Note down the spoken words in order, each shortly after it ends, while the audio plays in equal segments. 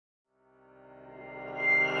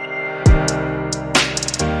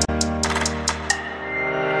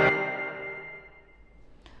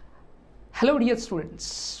Hello dear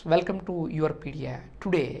students, welcome to YourPedia.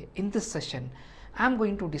 Today in this session I am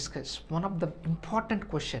going to discuss one of the important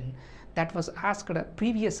question that was asked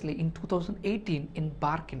previously in 2018 in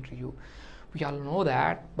BARC interview. We all know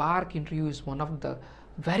that BARC interview is one of the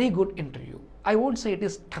very good interview. I won't say it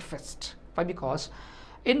is toughest. Why? Because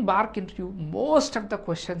in BARC interview most of the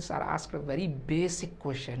questions are asked very basic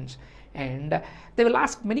questions and they will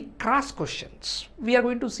ask many cross questions. We are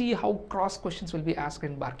going to see how cross questions will be asked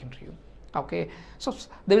in BARC interview. Okay, so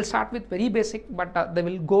they will start with very basic, but they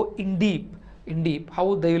will go in deep.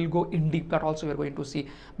 How they will go in deep, that also we are going to see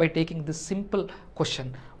by taking this simple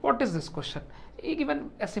question. What is this question?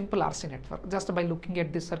 Given a simple RC network, just by looking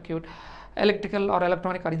at this circuit, electrical or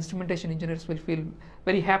electronic or instrumentation engineers will feel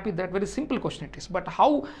very happy that very simple question it is. But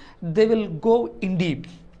how they will go in deep,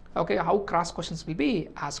 okay, how cross questions will be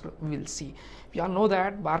asked, we will see. We all know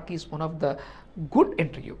that BARC is one of the good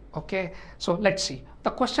interview. Okay, so let's see. The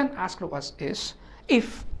question asked us is,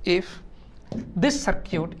 if this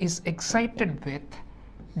circuit is excited with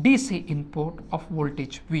DC input of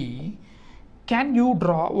voltage V, can you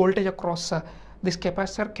draw voltage across this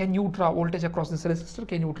capacitor? Can you draw voltage across this resistor?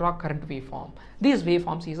 Can you draw current waveform? These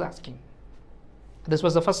waveforms he is asking. This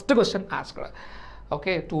was the first question asked,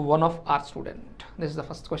 okay, to one of our student. This is the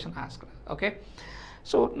first question asked. Okay,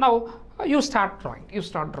 so now you start drawing.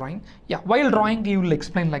 Yeah, while drawing you will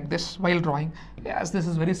explain like this. While drawing, as this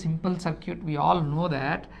is very simple circuit, we all know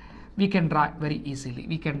that we can draw it very easily.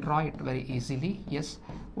 Yes,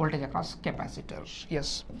 voltage across capacitors.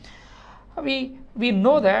 Yes, we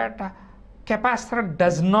know that capacitor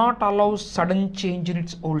does not allow sudden change in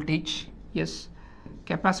its voltage. Yes,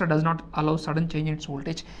 capacitor does not allow sudden change in its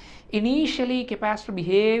voltage. Initially capacitor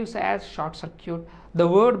behaves as short circuit. The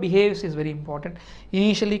word behaves is very important.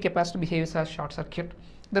 Initially capacitor behaves as short circuit.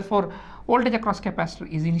 Therefore voltage across capacitor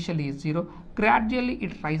is initially 0. Gradually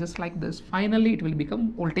it rises like this. Finally it will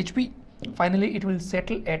become voltage V. Finally it will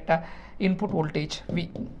settle at input voltage V.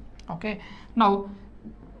 Okay, now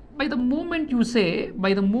by the moment you say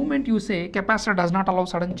capacitor does not allow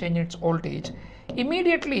sudden change in its voltage,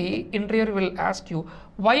 immediately interviewer will ask you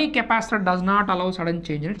why capacitor does not allow sudden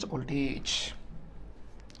change in its voltage.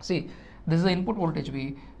 See, this is the input voltage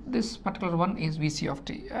V. This particular one is Vc of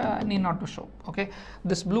t. I need not to show. Okay,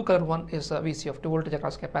 this blue color one is Vc of t, voltage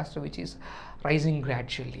across capacitor, which is rising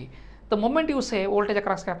gradually. The moment you say voltage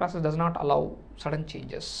across capacitor does not allow sudden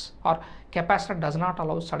changes, or capacitor does not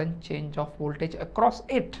allow sudden change of voltage across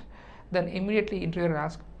it, then immediately interviewer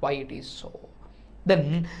asks why it is so.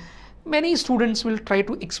 Then many students will try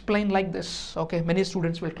to explain like this. Okay, many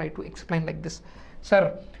students will try to explain like this.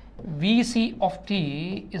 Sir, Vc of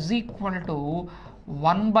t is equal to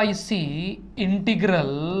 1 by C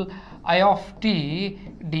integral I of t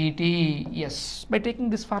dt. Yes, by taking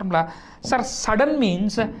this formula, sir, sudden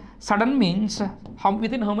means how,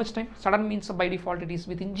 within how much time? Sudden means by default it is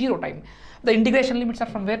within 0 time. The integration limits are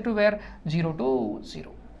from where to where? 0 to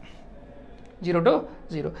 0. 0 to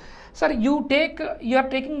 0. Sir, you are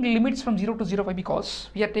taking limits from 0 to 0. Why? Because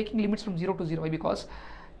we are taking limits from 0 to 0. Why? Because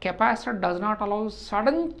capacitor does not allow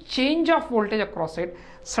sudden change of voltage across it.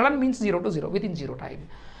 Sudden means 0 to 0, within 0 time.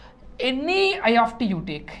 Any I of t you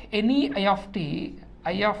take, any I of t,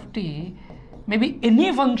 maybe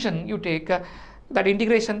any function you take, that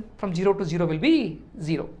integration from 0 to 0 will be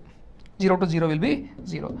 0. 0 to 0 will be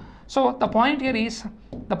 0. So the point here is,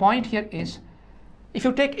 if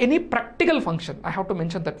you take any practical function, I have to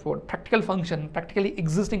mention that word, practical function, practically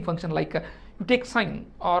existing function, like you take sine,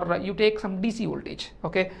 or you take some DC voltage,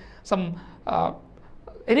 okay, some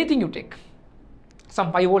anything you take,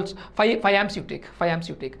 some 5 volts, 5 amps you take, 5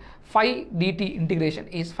 dt integration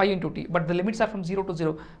is 5 into t, but the limits are from 0 to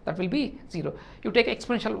 0, that will be 0. You take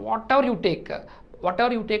exponential, whatever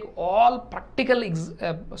you take, all practical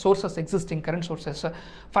sources, existing current sources,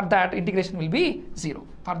 for that integration will be 0.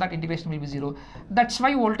 That's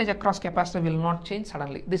why voltage across capacitor will not change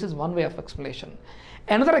suddenly. This is one way of explanation.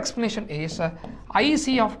 Another explanation is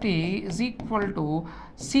IC of t is equal to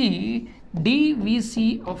C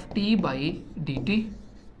dVc of t by dt.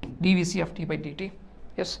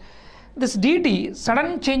 Yes, this dt,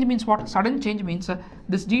 sudden change means what? Sudden change means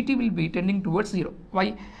this dt will be tending towards 0.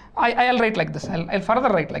 Why? I'll write like this. I'll further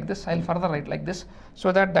write like this.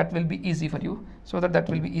 So that will be easy for you.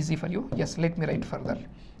 Yes, let me write further.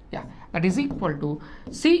 Yeah, that is equal to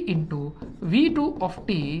C into V2 of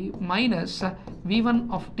t minus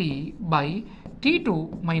V1 of t by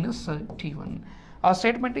T2 minus T1. Our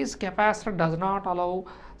statement is capacitor does not allow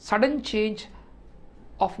sudden change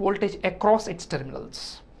of voltage across its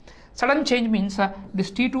terminals. Sudden change means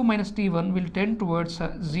this T2 minus T1 will tend towards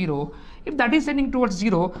 0. If that is tending towards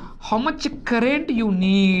 0, how much current you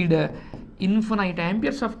need infinite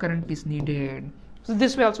amperes of current is needed. So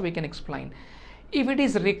this way also we can explain. If it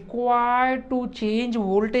is required to change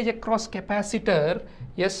voltage across capacitor,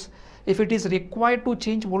 yes, if it is required to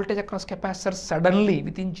change voltage across capacitor suddenly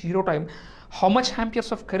within 0 time, how much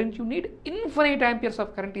amperes of current you need? Infinite amperes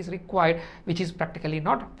of current is required, which is practically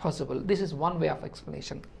not possible. This is one way of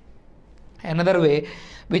explanation. Another way,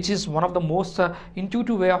 which is one of the most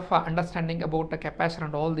intuitive way of understanding about the capacitor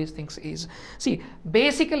and all these things is, see,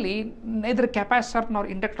 basically neither capacitor nor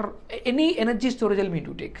inductor, any energy storage element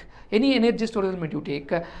you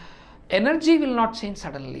take, energy will not change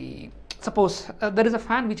suddenly. Suppose there is a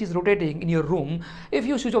fan which is rotating in your room. If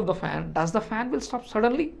you switch off the fan, does the fan will stop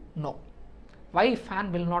suddenly? No. Why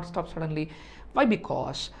fan will not stop suddenly? Why?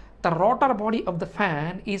 Because the rotor body of the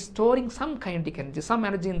fan is storing some kinetic energy, some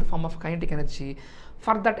energy in the form of kinetic energy.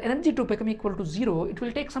 For that energy to become equal to 0, it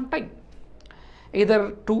will take some time.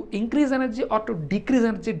 Either to increase energy or to decrease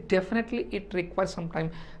energy, definitely it requires some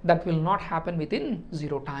time. That will not happen within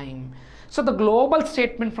 0 time. So the global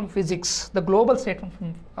statement from physics,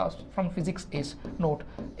 from physics is, note,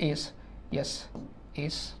 is, yes,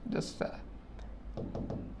 is just,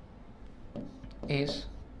 is,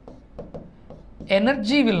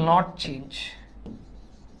 energy will not change.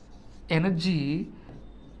 Energy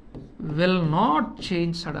will not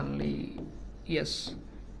change suddenly. Yes.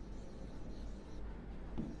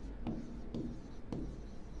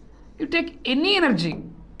 You take any energy,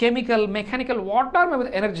 chemical, mechanical, whatever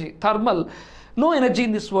energy, thermal, no energy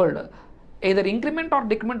in this world. Either increment or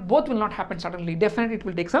decrement, both will not happen suddenly. Definitely it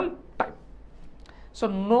will take some time. So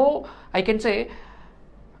no, I can say,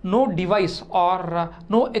 no device or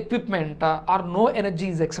no equipment or no energy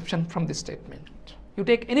is exception from this statement. You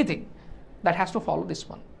take anything, that has to follow this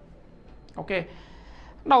one. Okay.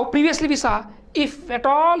 Now previously we saw, if at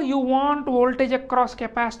all you want voltage across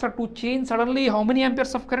capacitor to change suddenly, how many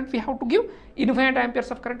amperes of current we have to give? Infinite amperes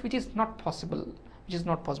of current, which is not possible.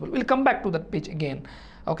 We'll come back to that page again.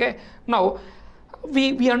 Okay. Now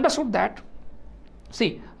we understood that.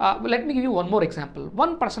 See, let me give you one more example.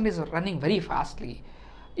 One person is running very fastly.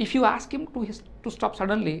 If you ask him to stop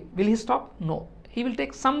suddenly, will he stop? No. He will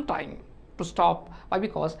take some time to stop. Why?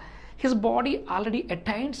 Because his body already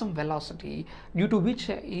attained some velocity, due to which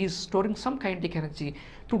he is storing some kinetic energy.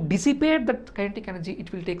 To dissipate that kinetic energy,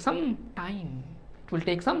 it will take some time.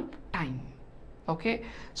 Okay.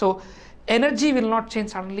 So energy will not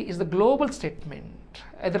change suddenly is the global statement,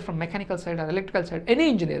 either from mechanical side or electrical side, any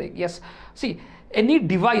engineering. Yes. See, any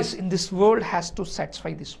device in this world has to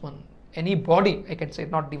satisfy this one. Any body, I can say,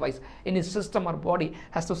 not device, any system or body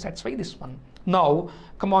has to satisfy this one. Now,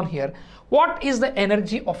 come on here. What is the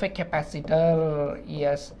energy of a capacitor?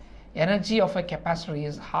 Yes, energy of a capacitor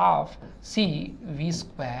is half C V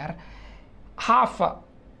square, half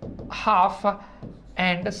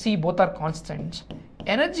and C both are constants.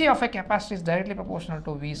 Energy of a capacitor is directly proportional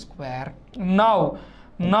to V square. Now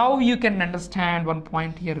you can understand one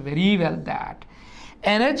point here very well, that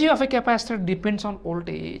energy of a capacitor depends on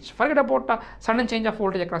voltage. Forget about sudden change of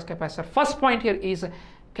voltage across capacitor. First point here is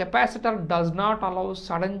capacitor does not allow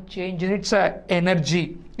sudden change in its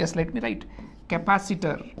energy. Yes, let me write.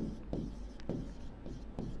 Capacitor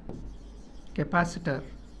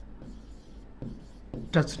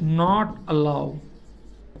does not allow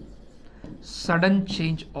sudden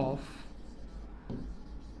change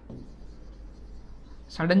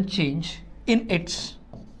in its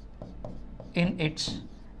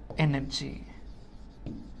energy.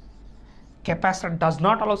 Capacitor does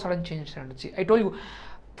not allow sudden change in energy. I told you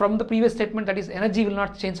from the previous statement, that is, energy will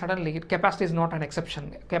not change suddenly. Capacitor is not an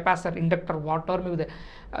exception. Capacitor, inductor, whatever may be the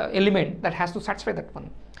element that has to satisfy that one.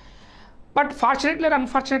 But fortunately or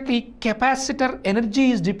unfortunately, capacitor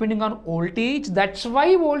energy is depending on voltage. That's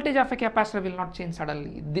why voltage of a capacitor will not change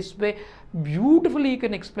suddenly. This way, beautifully you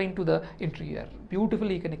can explain to the interior.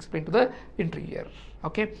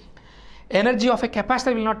 Okay. Energy of a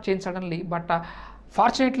capacitor will not change suddenly, but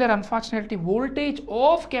fortunately or unfortunately, voltage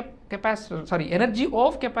of energy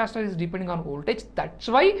of capacitor is depending on voltage. That's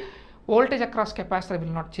why voltage across capacitor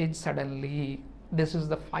will not change suddenly. This is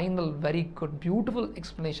the final, very good, beautiful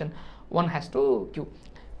explanation one has to give.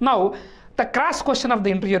 Now, the crash question of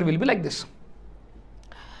the interviewer will be like this.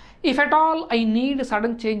 If at all I need a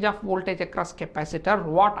sudden change of voltage across capacitor,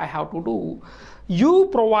 what I have to do? You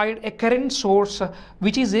provide a current source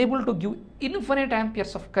which is able to give infinite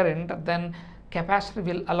amperes of current, then capacitor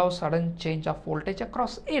will allow sudden change of voltage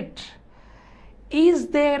across it. Is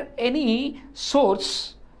there any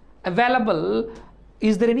source available?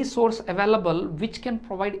 Which can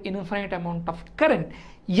provide infinite amount of current?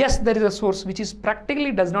 Yes, there is a source which is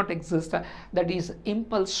practically does not exist. That is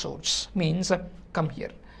impulse source. Means, come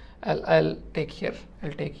here. I'll take here.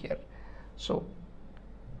 So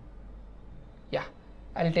yeah,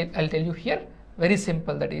 I'll tell you here. Very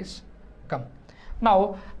simple. That is, come.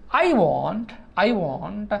 Now I want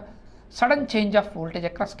sudden change of voltage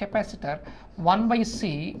across capacitor 1 by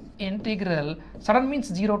C integral, sudden means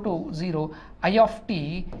 0 to 0, I of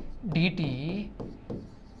t dt.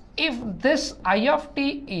 If this I of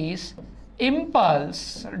t is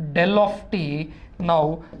impulse del of t,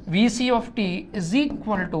 now Vc of t is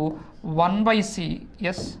equal to 1 by C,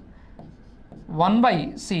 yes, 1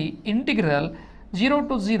 by C integral 0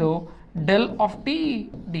 to 0 del of t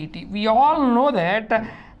dt. We all know that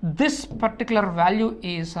this particular value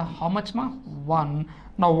is how much, ma? 1.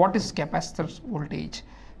 Now what is capacitor's voltage?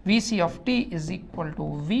 Vc of t is equal to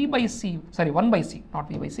 1 by C, not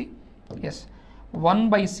V by C, yes, 1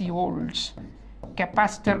 by C volts.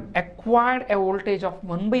 Capacitor acquired a voltage of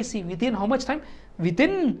 1 by C within how much time?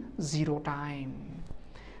 Within 0 time.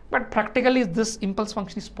 But practically this impulse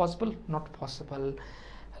function is possible? Not possible.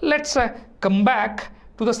 Let's come back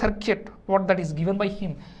to the circuit, what that is given by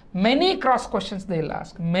him. Many cross questions they will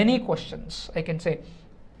ask, many questions I can say.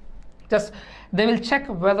 Just they will check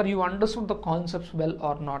whether you understood the concepts well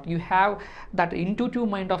or not. You have that intuitive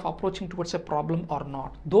mind of approaching towards a problem or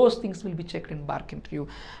not. Those things will be checked in BARC interview.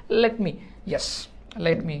 Let me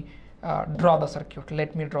draw the circuit.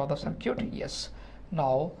 Yes.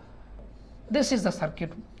 Now this is the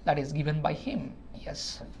circuit that is given by him.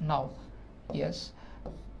 Yes. Now, yes,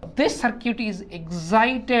 this circuit is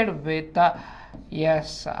excited with an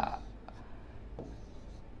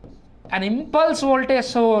impulse voltage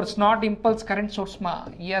source, not impulse current source, ma.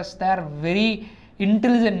 Yes, they are very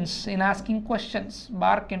intelligent in asking questions.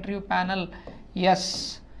 BARC interview panel.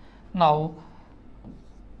 Yes. Now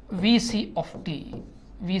Vc of t,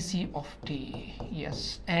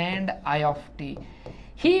 yes, and I of t.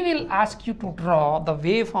 He will ask you to draw the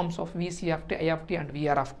waveforms of Vc of t, I of t, and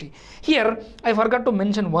Vr of t. Here I forgot to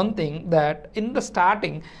mention one thing, that in the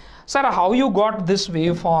starting, sir, how you got this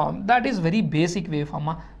waveform? That is very basic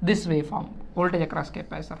waveform. This waveform, voltage across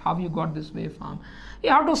capacitor. How you got this waveform? You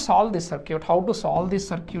have to solve this circuit. How to solve this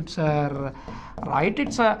circuit, sir? Right?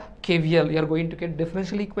 It's a KVL. You are going to get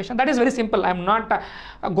differential equation. That is very simple. I am not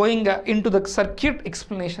going into the circuit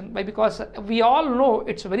explanation, because we all know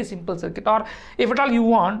it's a very simple circuit. Or if at all you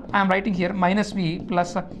want, I am writing here minus V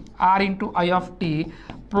plus R into I of t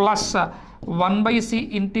plus 1 by C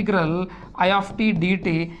integral I of t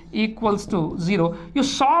dt equals to 0. You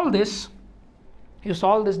solve this,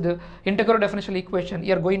 the integral differential equation,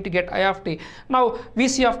 you are going to get I of t. Now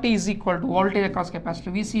Vc of t is equal to voltage across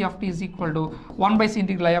capacitor. Vc of t is equal to 1 by C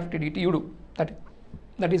integral I of t dt. You do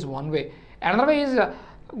that is one way. Another way is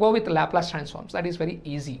go with Laplace transforms. That is very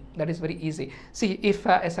easy. See, if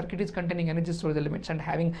a circuit is containing energy storage elements and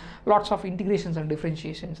having lots of integrations and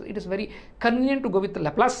differentiations, it is very convenient to go with the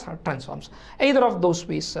Laplace transforms. Either of those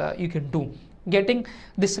ways you can do. Getting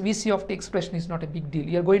this Vc of t expression is not a big deal.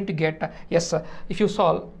 You are going to get if you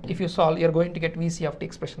solve, you are going to get Vc of t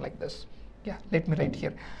expression like this. Yeah, let me write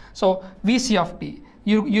here. So Vc of t,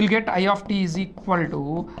 you'll get I of t is equal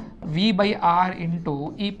to V by R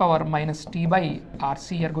into e power minus t by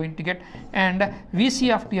RC you are going to get, and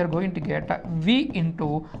Vc of t you are going to get V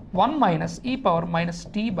into 1 minus e power minus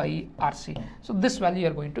t by RC. So this value you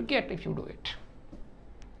are going to get if you do it.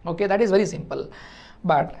 Okay, that is very simple.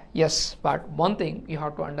 But yes, but one thing you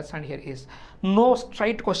have to understand here is no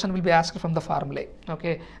straight question will be asked from the formulae.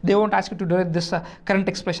 Okay, they won't ask you to derive this current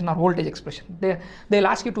expression or voltage expression. They'll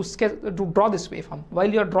ask you to draw this waveform.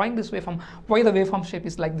 While you are drawing this waveform, why the waveform shape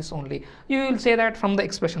is like this only? You will say that from the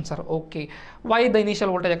expressions are okay. Why the initial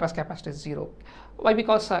voltage across capacitor is 0? Why?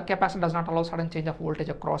 Because capacitor does not allow sudden change of voltage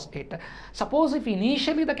across it. Suppose if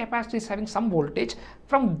initially the capacitor is having some voltage,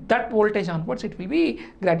 from that voltage onwards it will be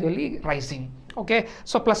gradually rising. Okay,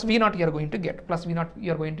 so plus V naught you are going to get,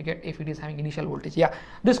 if it is having initial voltage. Yeah,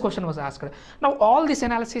 this question was asked. Now all this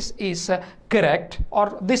analysis is correct,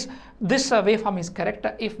 or this waveform is correct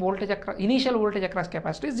if initial voltage across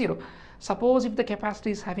capacitor is 0. Suppose if the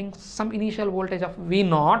capacitor is having some initial voltage of V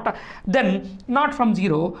naught, then not from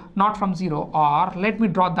 0, or let me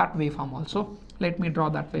draw that waveform also.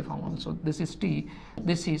 This is T,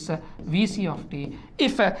 this is Vc of T.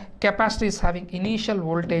 If a capacitor is having initial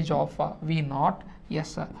voltage of V naught,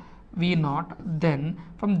 yes, V naught, then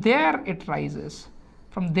from there it rises.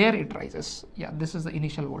 Yeah, this is the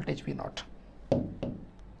initial voltage V naught.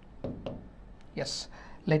 Yes,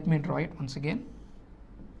 let me draw it once again.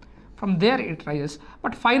 from there it rises,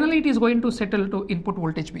 but finally it is going to settle to input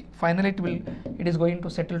voltage V. Finally it is going to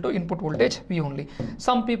settle to input voltage V only.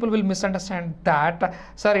 Some people will misunderstand that,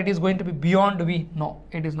 sir, it is going to be beyond V. No,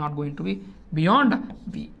 it is not going to be beyond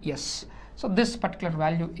V. Yes, so this particular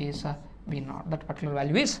value is V0. That particular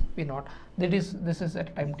value is V0. This is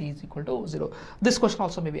at time t is equal to 0. This question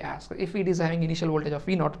also may be asked. If it is having initial voltage of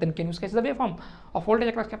V0, then can you sketch the waveform of voltage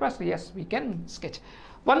across capacitor? Yes, we can sketch.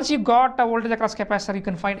 Once you got a voltage across capacitor, you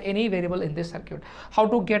can find any variable in this circuit. How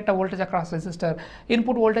to get a voltage across resistor?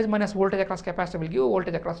 Input voltage minus voltage across capacitor will give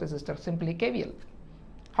voltage across resistor. Simply KVL.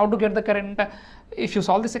 How to get the current? If you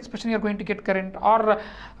solve this expression, you are going to get current. Or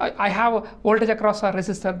I have voltage across a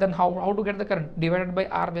resistor, then how to get the current? Divided by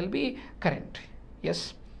R will be current.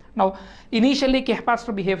 Yes. Now, initially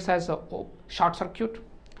capacitor behaves as a short circuit.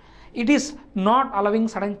 It is not allowing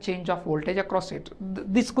sudden change of voltage across it.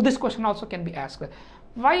 This question also can be asked.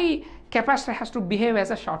 Why capacitor has to behave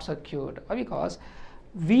as a short circuit? Because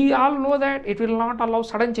we all know that it will not allow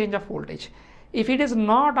sudden change of voltage. If it is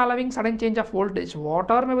not allowing sudden change of voltage,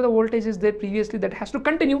 whatever maybe the voltage is there previously, that has to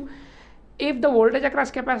continue. If the voltage across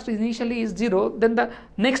capacitor initially is 0, then the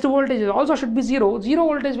next voltage also should be 0. Zero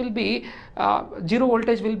voltage will be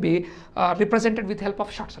represented with help of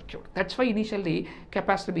short circuit. That's why initially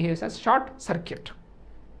capacitor behaves as short circuit.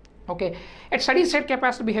 Okay, at steady state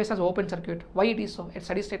capacitor behaves as open circuit. Why it is so? At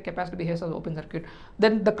steady state capacitor behaves as open circuit.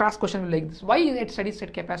 Then the cross question will be like this: why at steady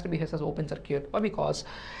state capacitor behaves as open circuit? Why? Because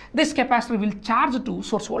this capacitor will charge to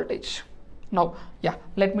source voltage. Now, yeah,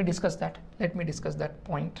 let me discuss that. Let me discuss that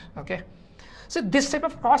point. Okay. So this type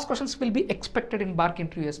of cross questions will be expected in BARC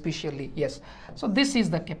interview especially. Yes. So this is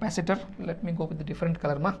the capacitor. Let me go with the different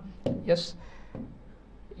color, ma. Yes.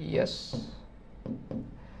 Yes.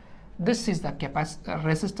 This is the capacitor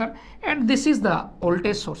resistor, and this is the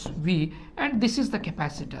voltage source V, and this is the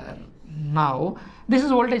capacitor. Now this is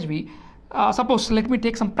voltage V. Suppose let me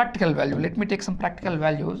take some practical value. Let me take some practical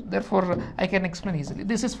values. Therefore, I can explain easily.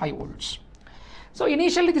 This is 5 volts. So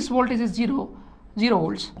initially this voltage is 0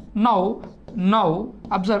 volts. Now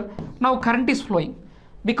observe. Now current is flowing.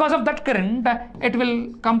 Because of that current, it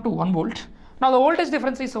will come to 1 volt. Now the voltage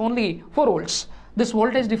difference is only 4 volts. This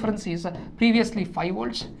voltage difference is previously 5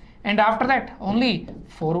 volts. And after that only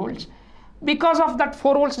 4 volts. Because of that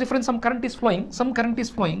 4 volts difference, some current is flowing.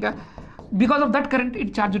 Because of that current,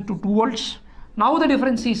 it charged to 2 volts. Now the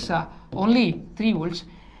difference is only 3 volts.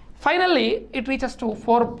 Finally, it reaches to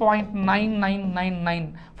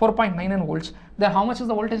 4.9999 volts. Then how much is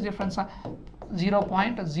the voltage difference?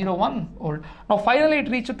 0.01 volt. Now finally it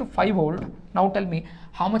reached to 5 volt. Now tell me,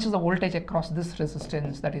 how much is the voltage across this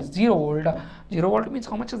resistance? That is 0 volt. 0 volt means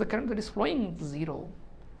how much is the current that is flowing? 0.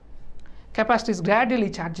 Capacitor is gradually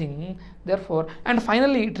charging, therefore, and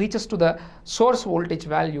finally it reaches to the source voltage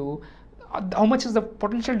value. How much is the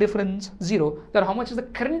potential difference? 0. Then how much is the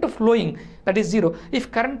current flowing? That is 0. If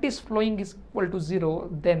current is flowing is equal to 0,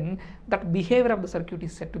 then that behavior of the circuit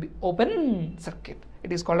is said to be open circuit.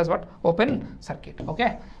 It is called as what? Open circuit.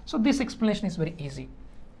 Okay. So this explanation is very easy.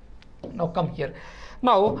 Now come here.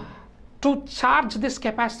 Now to charge this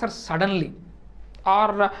capacitor suddenly,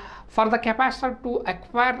 or for the capacitor to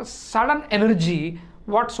acquire sudden energy,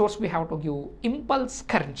 what source we have to give? Impulse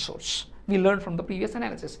current source. We learned from the previous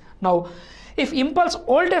analysis. Now, if impulse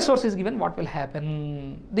voltage source is given, what will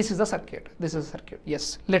happen? This is the circuit. This is a circuit.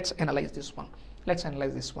 Yes, let's analyze this one. Let's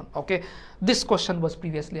analyze this one. Okay, this question was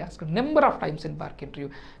previously asked a number of times in BARC interview.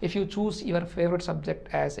 If you choose your favorite subject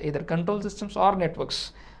as either control systems or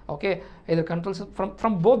networks, okay, either control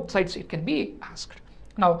from both sides it can be asked.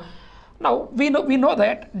 Now we know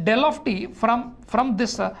that del of t from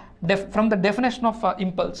the definition of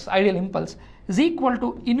impulse, ideal impulse, is equal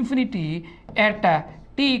to infinity at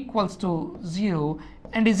t equals to 0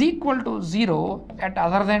 and is equal to 0 at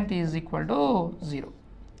other than t is equal to 0.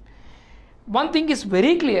 One thing is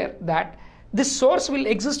very clear, that this source will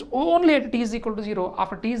exist only at t is equal to 0.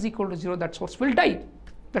 After t is equal to 0, that source will die.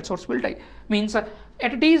 That source will die. Means at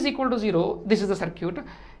t is equal to 0, this is the circuit.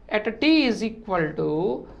 At t is equal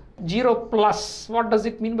to 0 plus. What does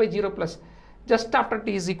it mean by 0 plus? Just after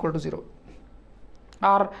t is equal to 0.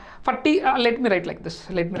 Or for t, let me write like this.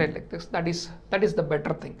 That is the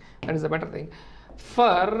better thing.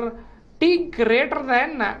 For t greater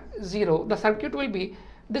than 0, the circuit will be,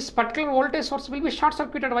 this particular voltage source will be short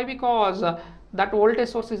circuited. Why? Because that voltage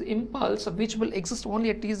source is impulse, which will exist only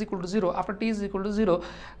at t is equal to 0. After t is equal to 0,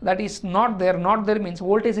 that is not there. Not there means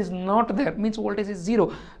voltage is not there. Means voltage is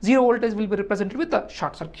 0. 0 voltage will be represented with the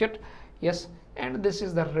short circuit. Yes, and this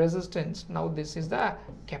is the resistance. Now this is the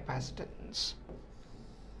capacitance.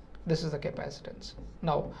 This is the capacitance.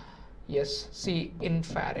 Now, Yes, C in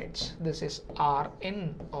farads. This is R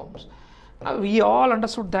in ohms. Now we all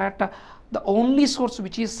understood that the only source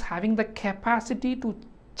which is having the capacity to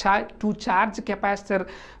charge capacitor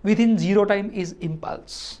within 0 time is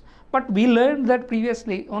impulse. But we learned that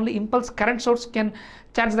previously only impulse current source can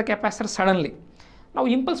charge the capacitor suddenly. Now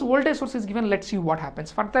impulse voltage source is given. Let's see what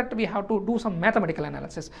happens. For that we have to do some mathematical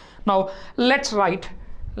analysis. Now let's write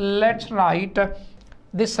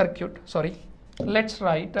this circuit. Sorry, let's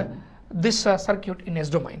write this circuit in S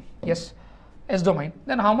domain. Yes, S domain.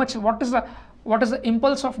 Then how much? What is the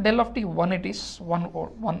impulse of del of t? 1. It is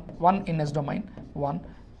 1 in S domain. 1.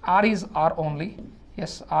 R is R only.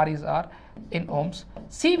 Yes, R is R in ohms.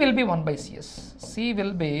 C will be 1 by CS. C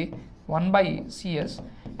will be 1 by CS,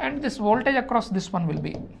 and this voltage across this one will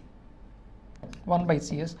be 1 by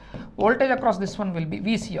CS. Voltage across this one will be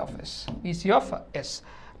VC of S. VC of S.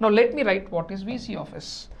 Now let me write what is VC of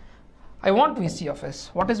S. I want VC of S.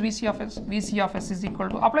 What is VC of S? VC of S is equal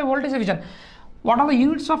to, apply voltage division. What are the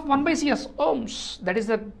units of 1 by CS? Ohms. That is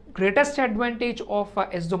the greatest advantage of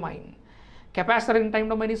S domain. Capacitor in time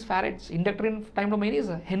domain is farads, inductor in time domain is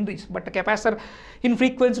henries, but the capacitor in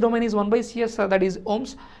frequency domain is 1 by CS, that is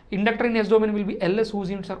ohms. Inductor in S domain will be LS, whose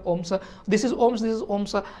units are ohms. This is ohms, this is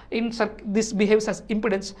ohms. This behaves as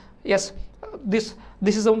impedance. Yes, this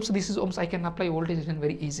is ohms, this is ohms. I can apply voltage division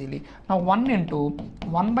very easily. Now 1 into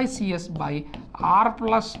 1 by CS by R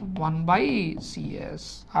plus 1 by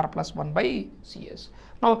CS. R plus 1 by CS.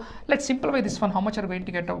 Now let's simplify this one. How much are we going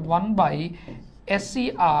to get? 1 by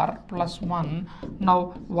SCR plus 1.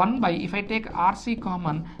 Now 1 by, if I take RC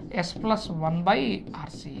common, S plus 1 by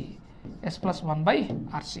RC. S plus 1 by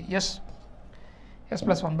RC. Yes, S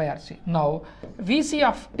plus 1 by RC. Now VC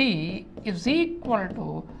of T is equal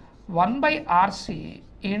to 1 by RC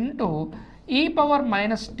into e power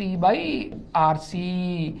minus T by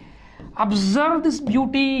RC. Observe this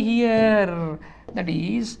beauty here. That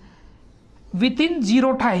is, within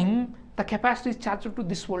 0 time, the capacitor is charged to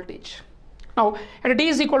this voltage. Now at t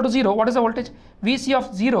is equal to 0, what is the voltage? VC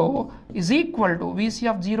of 0 is equal to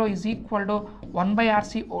 1 by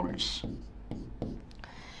RC volts.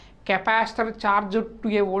 Capacitor charged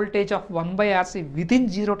to a voltage of 1 by RC within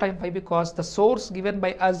 0 time. Why? Because the source given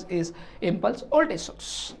by us is impulse voltage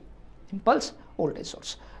source. Impulse voltage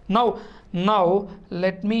source. Now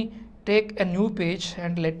let me take a new page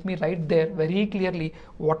and let me write there very clearly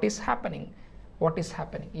what is happening. What is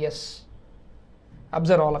happening? Yes.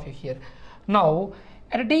 Observe all of you here. Now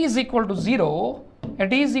at t is equal to 0,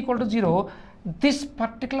 this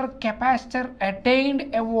particular capacitor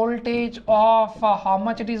attained a voltage of how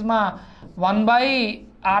much it is, 1 by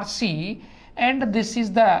RC, and this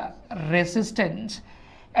is the resistance.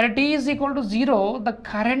 At t is equal to 0, the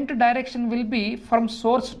current direction will be from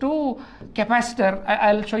source to capacitor.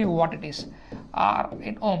 I'll show you what it is. R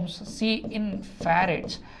in ohms, C in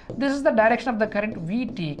farads. This is the direction of the current we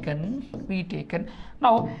taken.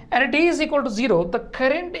 Now at t is equal to 0, the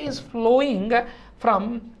current is flowing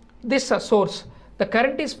from this source. The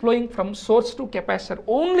current is flowing from source to capacitor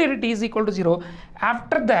only at t is equal to 0.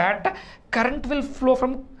 After that, current will flow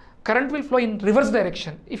in reverse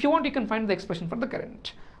direction. If you want, you can find the expression for the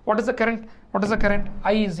current. What is the current?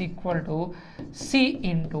 I is equal to C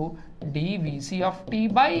into dVc of t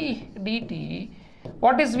by dt.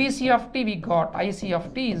 What is Vc of t? We got Ic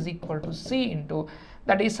of t is equal to C into,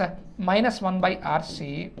 that is minus 1 by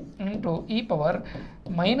RC into e power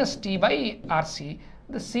minus t by RC.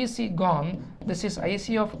 The Cc gone. This is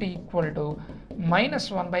Ic of t equal to minus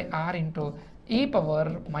 1 by R into e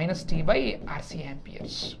power minus t by RC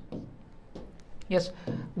amperes. Yes,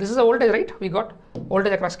 this is the voltage, right? We got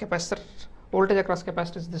voltage across capacitor. Voltage across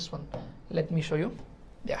capacitor is this one. Let me show you.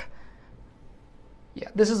 Yeah,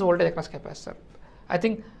 this is voltage across capacitor. I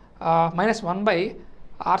think minus 1 by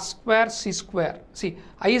R square C square. See,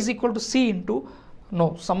 I is equal to C into,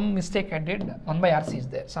 no, some mistake I did. 1 by RC is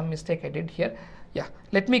there. Some mistake I did here. Yeah,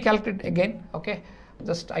 let me calculate again. Okay,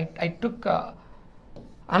 just I took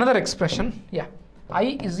another expression. Yeah,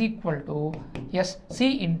 I is equal to, yes,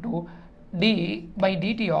 C into d by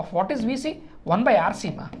dt of, what is Vc? 1 by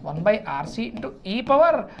RC, 1 by RC into e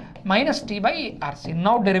power minus t by RC.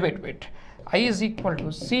 Now derivative it. I is equal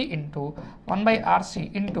to C into 1 by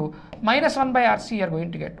RC into minus 1 by RC you are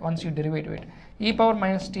going to get once you derivative it. E power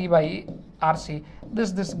minus t by RC.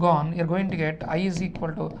 This gone. You are going to get I is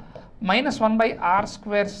equal to minus 1 by R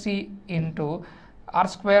square C into R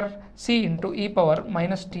square C into e power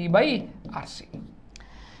minus t by RC.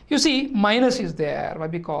 You see, minus is there. Why?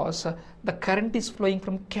 Because the current is flowing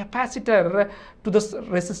from capacitor to the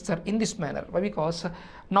resistor in this manner. Why? Because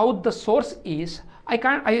now the source is,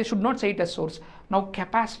 I should not say it as source. Now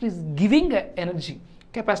capacitor is giving energy.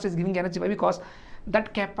 Capacitor is giving energy. Why? Because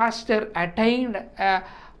that capacitor attained a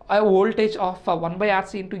voltage of 1 by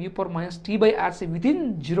RC into e power minus t by RC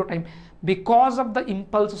within 0 time because of the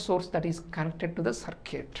impulse source that is connected to the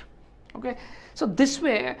circuit. Okay, so this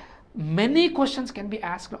way many questions can be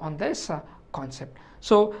asked on this concept.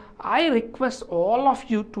 So I request all of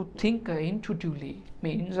you to think intuitively,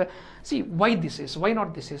 means see why this is, why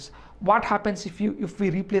not this is, what happens if we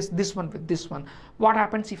replace this one with this one, what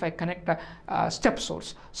happens if I connect a step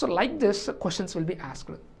source. So like this questions will be asked.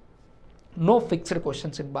 No fixed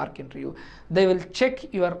questions in BARC interview. They will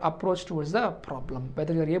check your approach towards the problem,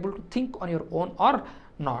 whether you are able to think on your own or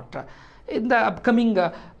not. In the upcoming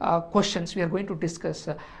questions, we are going to discuss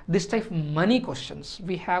this type of many questions.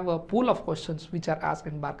 We have a pool of questions which are asked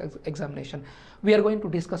in BARC examination. We are going to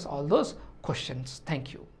discuss all those questions.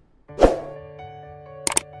 Thank you.